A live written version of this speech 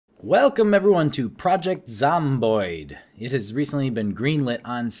Welcome everyone to Project Zomboid. It has recently been greenlit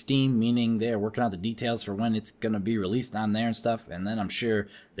on Steam, meaning they are working out the details for when it's going to be released on there and stuff, and then I'm sure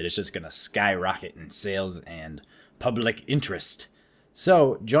that it's just going to skyrocket in sales and public interest.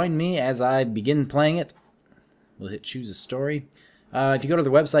 So, join me as I begin playing it. We'll hit choose a story. If you go to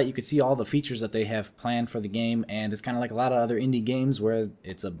their website, you can see all the features that they have planned for the game, and it's kind of like a lot of other indie games where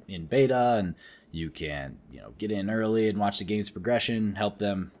it's in beta, and you can, get in early and watch the game's progression, help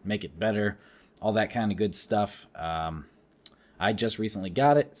them make it better, all that kind of good stuff. I just recently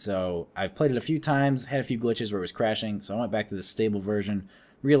got it, so I've played it a few times, had a few glitches where it was crashing, so I went back to the stable version,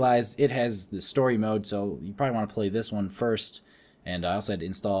 realized it has the story mode, so you probably want to play this one first, and I also had to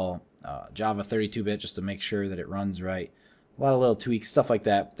install Java 32-bit just to make sure that it runs right. A lot of little tweaks, stuff like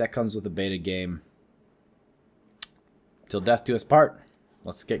that. That comes with a beta game. Till death do us part.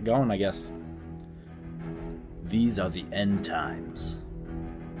 Let's get going, I guess. These are the end times.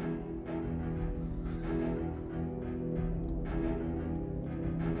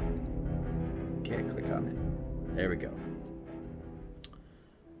 Okay, click on it. There we go.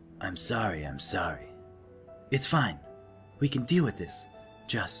 I'm sorry. It's fine. We can deal with this.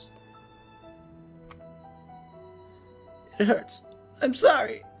 Just... It hurts. I'm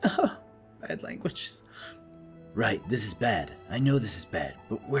sorry. Bad languages. Right, this is bad. I know this is bad,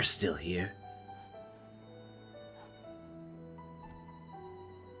 but we're still here.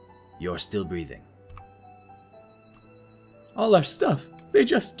 You're still breathing. All our stuff. They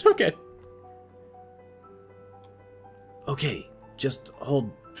just took it. Okay, just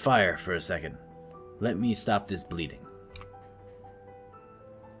hold fire for a second. Let me stop this bleeding.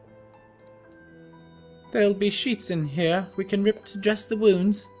 There'll be sheets in here we can rip to dress the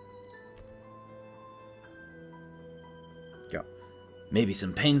wounds. Go. Maybe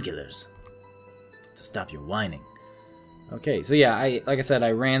some painkillers to stop your whining. Okay, so yeah, like I said,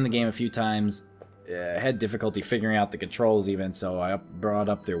 I ran the game a few times. Had difficulty figuring out the controls even, so I brought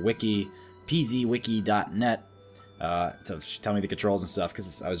up their wiki, pzwiki.net, to tell me the controls and stuff,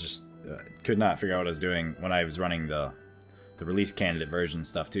 because I was just could not figure out what I was doing when I was running the release candidate version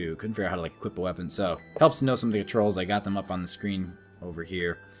stuff too. Couldn't figure out how to equip a weapon, so helps to know some of the controls. I got them up on the screen over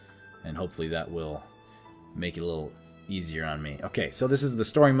here, and hopefully that will make it a little easier on me. Okay, so this is the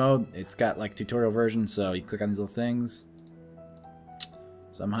story mode. It's got tutorial version, so you click on these little things.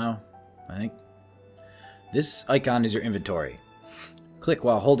 Somehow, I think. This icon is your inventory. Click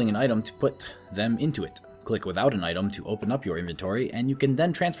while holding an item to put them into it. Click without an item to open up your inventory, and you can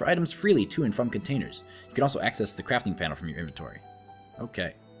then transfer items freely to and from containers. You can also access the crafting panel from your inventory.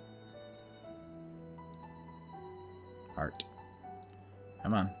 Okay. Art.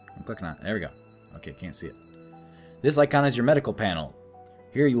 Come on. I'm clicking on it. There we go. Okay, can't see it. This icon is your medical panel.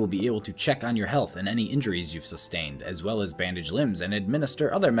 Here you will be able to check on your health and any injuries you've sustained, as well as bandage limbs and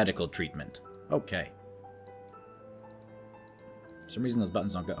administer other medical treatment. Okay. For some reason those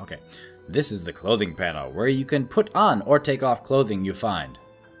buttons don't go. Okay. This is the clothing panel, where you can put on or take off clothing you find.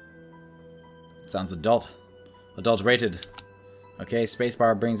 Sounds adult. Adult rated. Okay,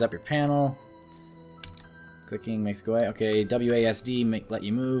 spacebar brings up your panel. Clicking makes go away. Okay, WASD let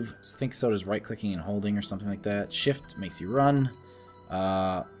you move. I think so does right clicking and holding or something like that. Shift makes you run.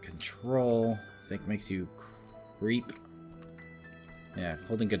 Control, I think, makes you creep. Yeah,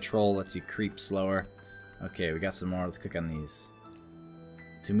 holding control lets you creep slower. Okay, we got some more. Let's click on these.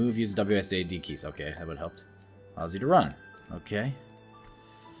 To move, use WSD keys. Okay, that would help. Allows you to run. Okay.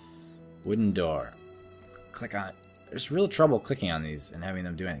 Wooden door. Click on it. There's real trouble clicking on these and having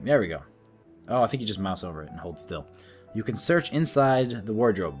them do anything. There we go. Oh, I think you just mouse over it and hold still. You can search inside the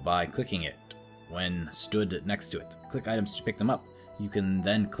wardrobe by clicking it when stood next to it. Click items to pick them up. You can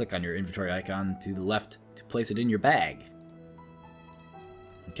then click on your inventory icon to the left to place it in your bag.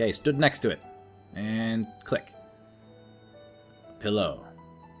 Okay, stood next to it. And click. Pillow.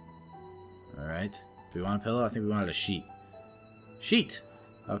 Alright. Do we want a pillow? I think we wanted a sheet. Sheet!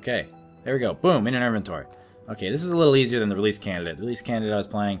 Okay. There we go. Boom! In an inventory. Okay, this is a little easier than the release candidate. The release candidate I was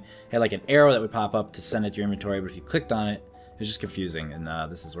playing had an arrow that would pop up to send it to your inventory, but if you clicked on it, it was just confusing, and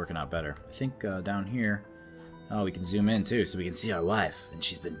this is working out better. I think down here... Oh, we can zoom in too, so we can see our wife, and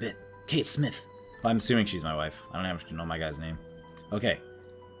she's been bit. Kate Smith. Well, I'm assuming she's my wife. I don't have to know my guy's name. Okay.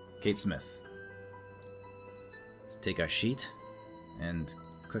 Kate Smith. Let's take our sheet and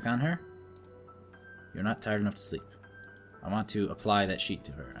click on her. You're not tired enough to sleep. I want to apply that sheet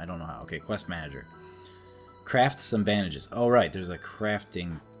to her. I don't know how. Okay, quest manager. Craft some bandages. Oh, right. There's a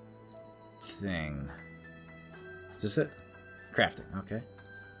crafting thing. Is this it? Crafting. Okay.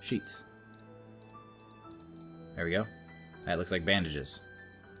 Sheets. There we go. That looks like bandages.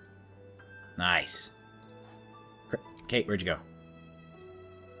 Nice. Kate, where'd you go?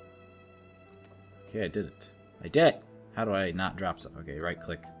 Okay, I did it. I did it! How do I not drop stuff? Okay, right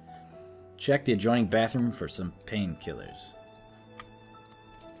click. Check the adjoining bathroom for some painkillers.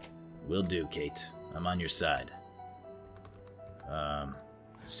 Will do, Kate. I'm on your side. As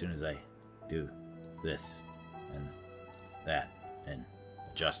soon as I do this and that and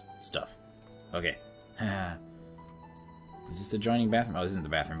adjust stuff. Okay. Is this the adjoining bathroom? Oh, this isn't the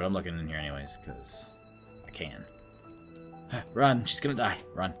bathroom, but I'm looking in here anyways, because I can. Run! She's gonna die!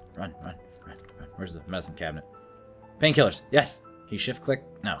 Run, run, run, run, run. Where's the medicine cabinet? Painkillers! Yes! Can you shift click?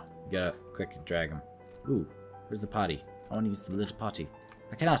 No. You gotta click and drag them. Ooh, where's the potty? I want to use the little potty.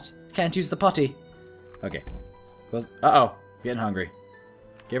 I cannot! I can't use the potty! Okay. Close. Uh-oh. Getting hungry.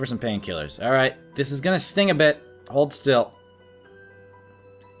 Give her some painkillers. Alright. This is gonna sting a bit. Hold still.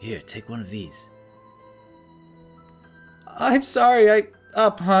 Here, take one of these. I'm sorry,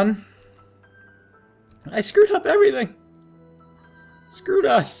 hon. I screwed up everything. Screwed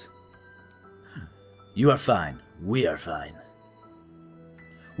us. You are fine. We are fine.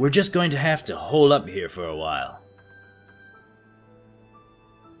 We're just going to have to hole up here for a while.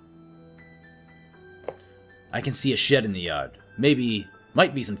 I can see a shed in the yard.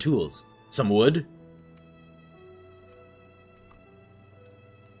 Might be some tools. Some wood.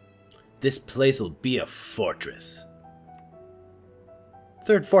 This place will be a fortress.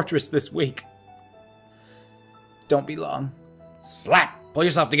 Third fortress this week. Don't be long. Slap! Pull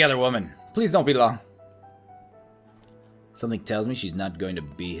yourself together, woman. Please don't be long. Something tells me she's not going to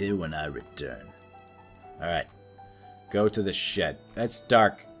be here when I return. Alright. Go to the shed. It's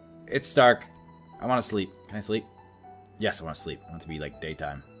dark. It's dark. I want to sleep. Can I sleep? Yes, I want to sleep. I want it to be like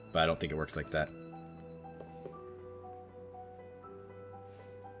daytime. But I don't think it works like that.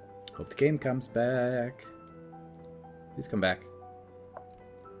 Hope the game comes back. Please come back.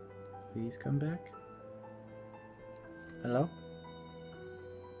 Please come back. Hello?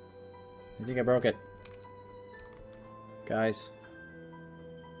 I think I broke it. Guys.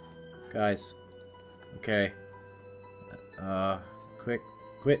 Guys. Okay.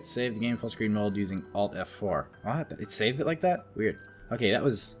 Quit. Save the game full screen mode using Alt F4. What? It saves it like that? Weird. Okay, that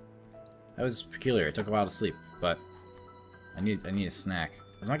was peculiar. It took a while to sleep, but I need a snack.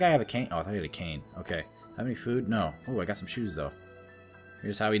 Does my guy have a cane? Oh, I thought he had a cane. Okay. Have any food? No. Oh, I got some shoes though.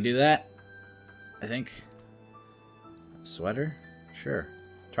 Here's how we do that. I think. Sweater? Sure.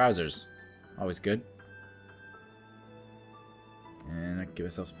 Trousers. Always good. And I can give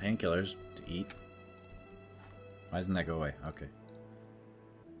myself some painkillers to eat. Why doesn't that go away? Okay.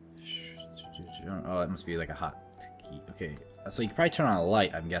 Oh, that must be like a hot key. Okay. So you could probably turn on a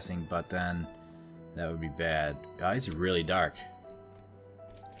light, I'm guessing, but then that would be bad. Oh, it's really dark.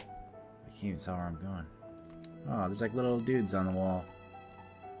 I can't even tell where I'm going. Oh, there's like little dudes on the wall.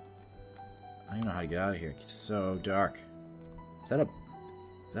 I don't know how to get out of here. It's so dark. Is that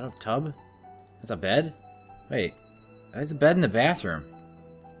a tub? That's a bed? Wait. There's a bed in the bathroom.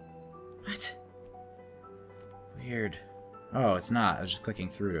 What? Weird. Oh, it's not. I was just clicking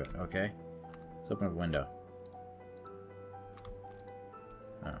through to it. Okay. Let's open up a window.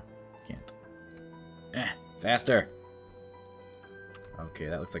 Oh, can't. Faster! Okay,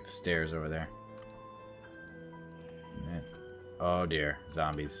 that looks like the stairs over there. Oh dear,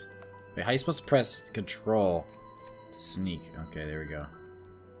 zombies. Wait, how are you supposed to press control to sneak? Okay, there we go.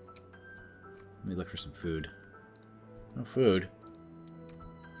 Let me look for some food. No food?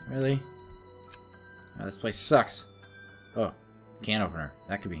 Really? Oh, this place sucks. Oh, can opener.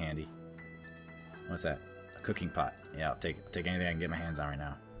 That could be handy. What's that? A cooking pot. Yeah, I'll take it. I'll take anything I can get my hands on right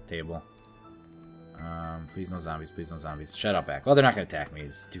now. Table. Please no zombies. Please no zombies. Shut up, back. Well, they're not going to attack me.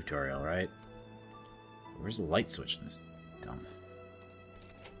 It's a tutorial, right? Where's the light switch in this dump?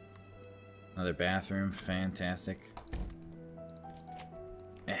 Another bathroom. Fantastic.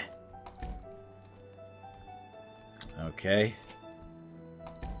 Okay.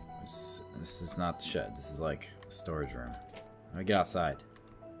 This is not the shed. This is like a storage room. Let me get outside.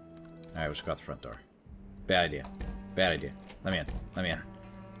 Alright, we'll just go out the front door. Bad idea. Bad idea. Let me in. Let me in.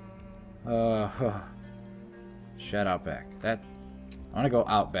 Shut out back. I want to go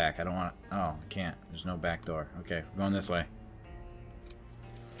out back. I don't want to... Oh, I can't. There's no back door. Okay, we're going this way.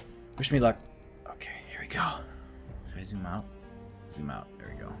 Wish me luck. Okay, here we go. Should I zoom out? Zoom out. There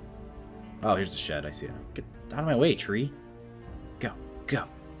we go. Oh, here's the shed. I see it. Get out of my way, tree. Go. Go.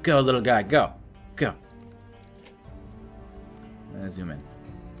 Go, little guy. Go. Go. Zoom in.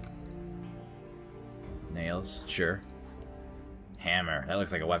 Nails. Sure. Hammer. That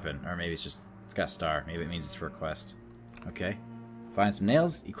looks like a weapon. Or maybe it's just... It's got a star. Maybe it means it's for a quest. Okay. Find some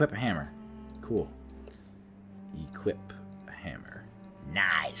nails. Equip a hammer. Cool. Equip a hammer.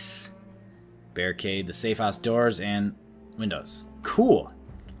 Nice. Barricade the safe house doors and windows. Cool.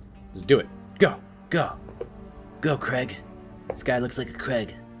 Let's do it. Go. Go. Go, Craig. This guy looks like a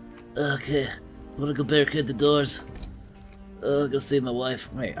Craig. Okay. Wanna go barricade the doors? Gotta save my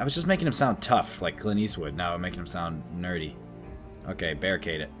wife. Wait, I was just making him sound tough, like Clint Eastwood. Now I'm making him sound nerdy. Okay,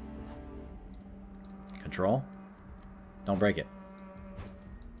 barricade it. Control? Don't break it.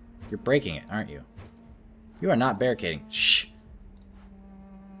 You're breaking it, aren't you? You are not barricading. Shh!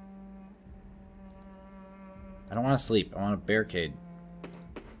 I don't want to sleep. I want to barricade.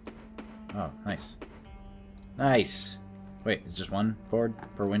 Oh, nice. Nice! Wait, is just one board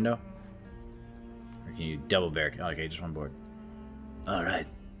per window? Or can you double barricade? Oh, okay, just one board. Alright.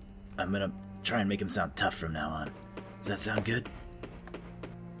 I'm gonna try and make him sound tough from now on. Does that sound good?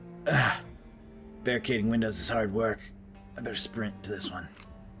 Barricading windows is hard work. I better sprint to this one.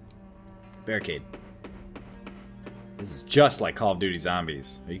 Barricade. This is just like Call of Duty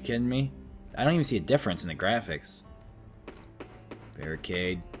Zombies. Are you kidding me? I don't even see a difference in the graphics.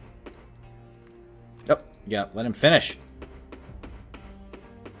 Barricade. Oh, yeah, let him finish.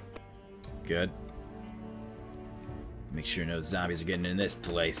 Good. Make sure no zombies are getting in this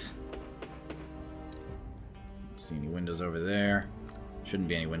place. Don't see any windows over there. Shouldn't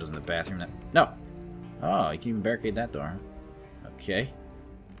be any windows in the bathroom. No. Oh, you can even barricade that door. Okay.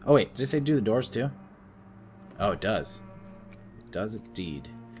 Oh wait, did it say do the doors too? Oh, it does. It does indeed.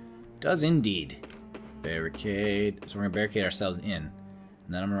 Does indeed. Barricade. So we're gonna barricade ourselves in, and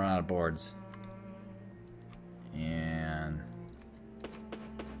then I'm gonna run out of boards and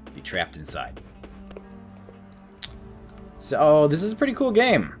be trapped inside. So this is a pretty cool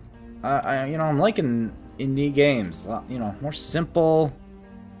game. I'm liking indie games. More simple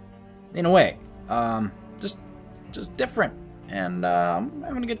in a way. Just different. And I'm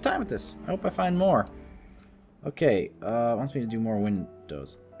having a good time with this. I hope I find more. Okay, wants me to do more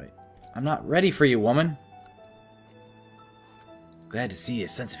windows. Wait, I'm not ready for you, woman. Glad to see your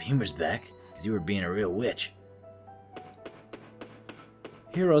sense of humor's back, because you were being a real witch.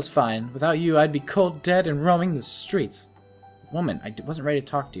 Hero's fine. Without you, I'd be cold dead and roaming the streets. Woman, I wasn't ready to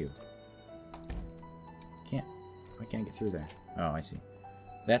talk to you. I can't get through there. Oh, I see.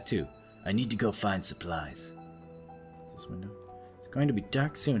 That too. I need to go find supplies. Is this window? It's going to be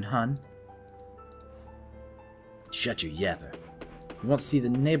dark soon, hon. Shut your yapper. You won't see the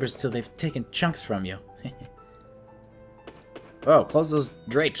neighbors till they've taken chunks from you. Oh, close those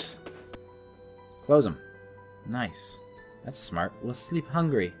drapes. Close them. Nice. That's smart. We'll sleep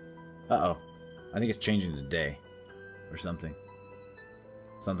hungry. Uh-oh. I think it's changing the day. Or something.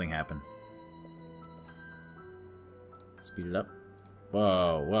 Something happened. Speed it up.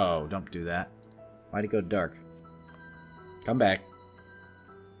 Whoa, whoa, don't do that. Why'd it go dark? Come back.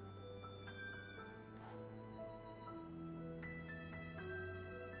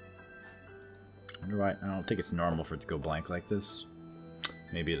 I wonder why. I don't think it's normal for it to go blank like this.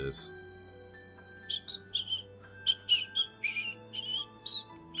 Maybe it is.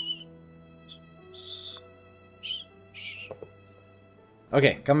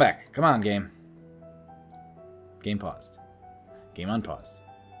 Okay, come back. Come on, game. Game paused. Game unpaused.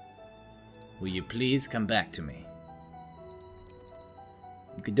 Will you please come back to me?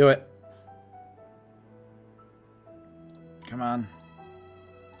 You can do it. Come on.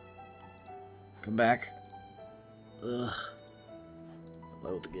 Come back. Ugh.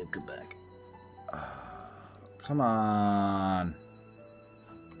 Why won't the game come back? Come on.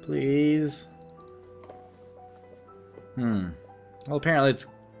 Please. Well, apparently it's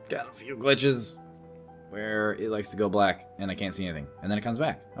got a few glitches where it likes to go black and I can't see anything. And then it comes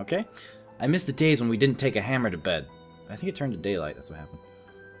back. Okay. I miss the days when we didn't take a hammer to bed. I think it turned to daylight. That's what happened.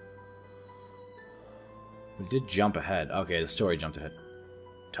 We did jump ahead. Okay, the story jumped ahead.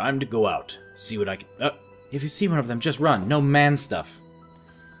 Time to go out. See what I can... if you see one of them, just run. No man stuff.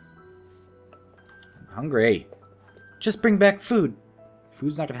 I'm hungry. Just bring back food.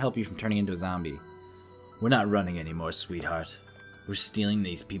 Food's not going to help you from turning into a zombie. We're not running anymore, sweetheart. We're stealing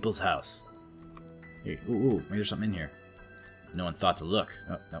these people's house. Here, ooh, maybe there's something in here. No one thought to look.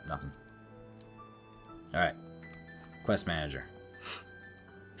 Oh, nope, nothing. Alright. Quest manager.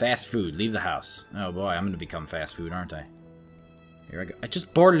 Fast food. Leave the house. Oh boy, I'm going to become fast food, aren't I? Here I go. I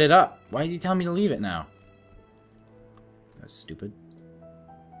just boarded it up. Why did you tell me to leave it now? That was stupid.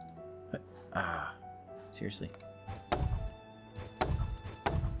 What? Seriously.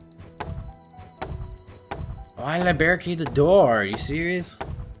 Why did I barricade the door? Are you serious?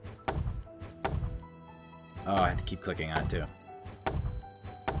 Oh, I had to keep clicking on it too.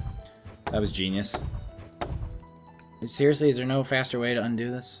 That was genius. Seriously, is there no faster way to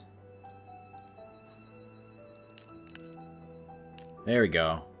undo this? There we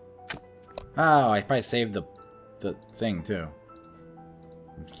go. Oh, I probably saved the thing too.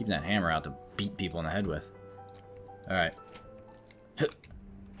 I'm keeping that hammer out to beat people in the head with. Alright. Get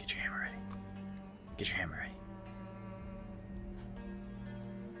your hammer ready. Get your hammer ready.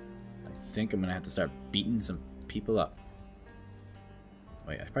 I think I'm gonna have to start beating some people up.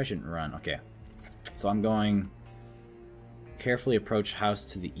 Wait, I probably shouldn't run. Okay. So I'm going... Carefully approach house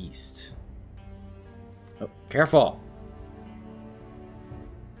to the east. Oh, careful!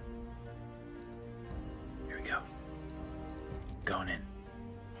 Here we go. Going in.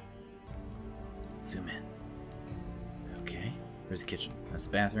 Zoom in. Okay. Where's the kitchen? That's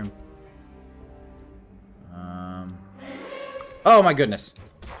the bathroom. Oh my goodness!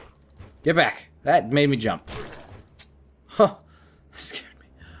 Get back! That made me jump. Huh. That scared me.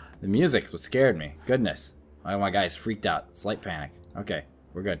 The music's what scared me. Goodness. Oh my guy's freaked out. Slight panic. Okay.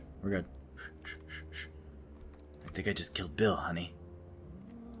 We're good. We're good. Shh. I think I just killed Bill, honey.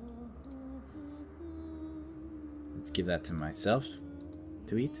 Let's give that to myself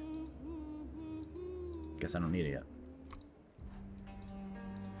to eat. Guess I don't need it yet.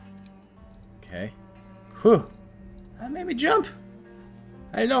 Okay. Whew. That made me jump.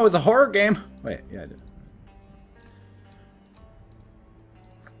 I didn't know it was a horror game. Wait, yeah, I did.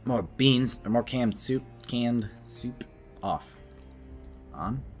 More beans, or more canned soup off.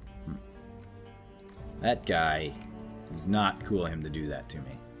 On? That guy, it was not cool of him to do that to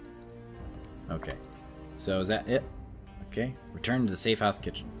me. Okay. So is that it? Okay. Return to the safe house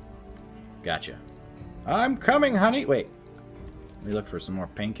kitchen. Gotcha. I'm coming, honey! Wait. Let me look for some more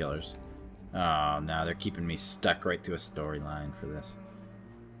painkillers. Oh, no, they're keeping me stuck right to a storyline for this.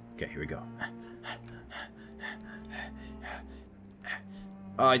 Okay, here we go.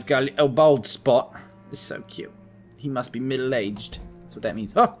 Oh, he's got a little bald spot. It's so cute. He must be middle-aged. That's what that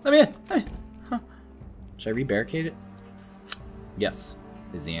means. Oh, let me in! Let me in. Huh. Should I re-barricade it? Yes,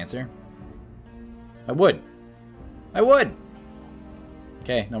 is the answer. I would. I would!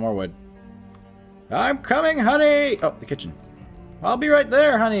 Okay, no more wood. I'm coming, honey! Oh, the kitchen. I'll be right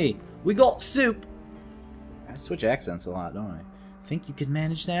there, honey. We got soup. I switch accents a lot, don't I? Think you could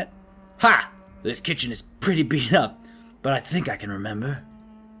manage that? Ha! This kitchen is pretty beat up, but I think I can remember.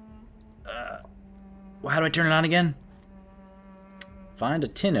 How do I turn it on again? Find a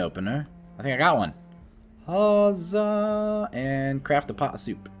tin opener. I think I got one. Huzzah! And craft a pot of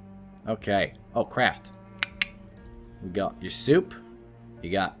soup. Okay. Oh, craft. We got your soup. You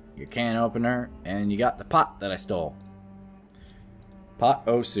got your can opener. And you got the pot that I stole. Pot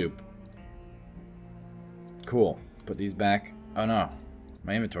o' soup. Cool. Put these back. Oh no.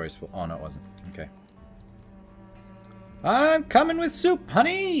 My inventory's full. Oh no, it wasn't. Okay. I'm coming with soup,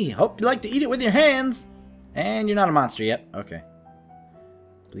 honey! Hope you like to eat it with your hands! And you're not a monster yet. Okay.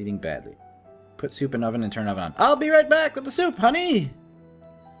 Bleeding badly. Put soup in oven and turn oven on. I'll be right back with the soup, honey!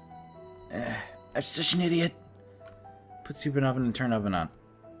 I'm such an idiot. Put soup in oven and turn oven on.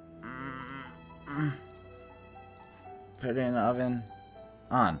 Put it in the oven.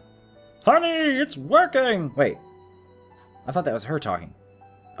 On. Honey, it's working! Wait. I thought that was her talking.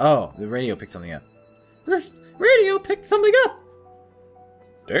 Oh, the radio picked something up. This radio picked something up!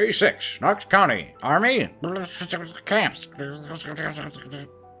 Day 6, Knox County, Army, camps.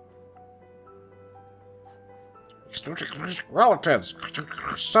 Relatives,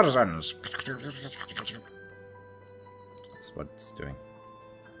 citizens. That's what it's doing.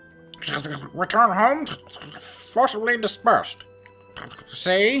 Return home, forcibly dispersed.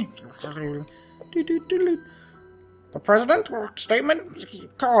 See? The president statement,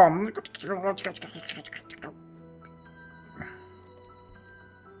 calm.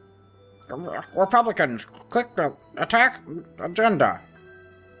 Republicans, quick to attack agenda.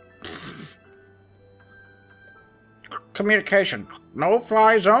 Communication, no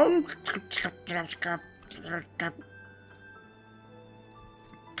fly zone.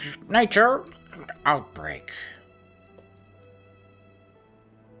 Nature, outbreak.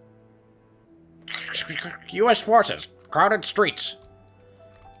 U.S. forces, crowded streets.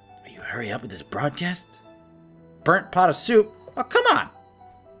 Will you hurry up with this broadcast? Burnt pot of soup? Oh, come on!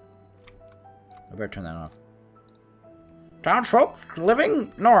 I better turn that off. Townsfolk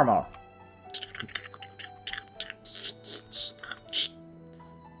living normal.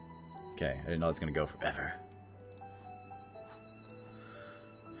 Okay, I didn't know it was gonna go forever.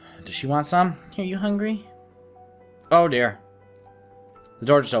 Does she want some? Are you hungry? Oh dear. The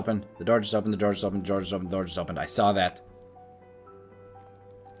door just opened. The door just opened. The door just opened. The door just opened. The door just opened. I saw that.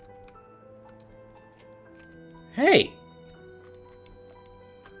 Hey!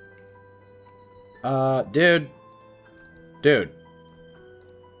 Dude. Dude.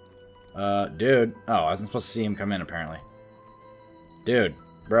 Dude. Oh, I wasn't supposed to see him come in, apparently. Dude.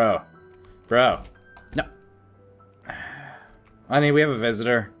 Bro. Bro. No. Honey, we have a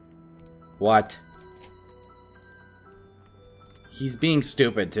visitor. What? He's being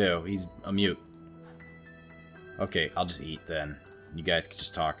stupid, too. He's a mute. Okay, I'll just eat, then. You guys can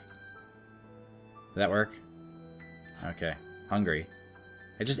just talk. Did that work? Okay. Hungry.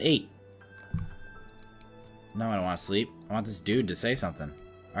 I just ate. No, I don't want to sleep. I want this dude to say something.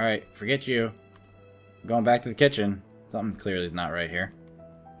 Alright, forget you. I'm going back to the kitchen. Something clearly is not right here.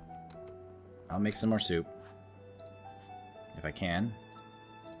 I'll make some more soup. If I can.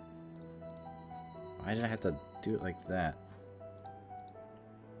 Why did I have to do it like that?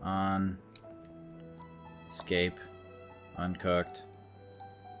 On. Escape. Uncooked.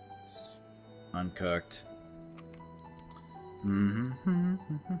 Uncooked. How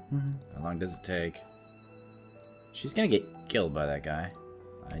long does it take? She's gonna get killed by that guy.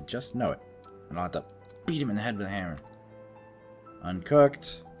 I just know it. And I'll have to beat him in the head with a hammer.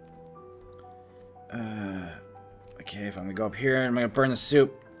 Uncooked. Okay, if I'm gonna go up here, I'm gonna burn the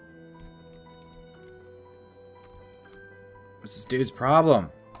soup. What's this dude's problem?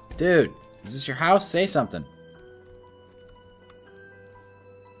 Dude, is this your house? Say something.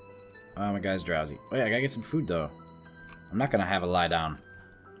 Oh, my guy's drowsy. Oh yeah, I gotta get some food though. I'm not gonna have a lie down.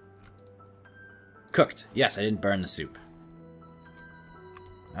 Cooked. Yes, I didn't burn the soup.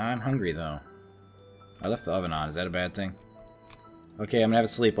 I'm hungry though. I left the oven on. Is that a bad thing? Okay, I'm gonna have a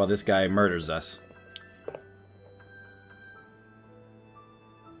sleep while this guy murders us.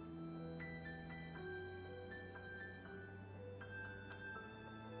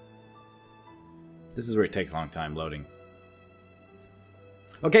 This is where it takes a long time loading.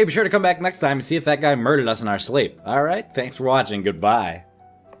 Okay, be sure to come back next time and see if that guy murdered us in our sleep. Alright, thanks for watching. Goodbye.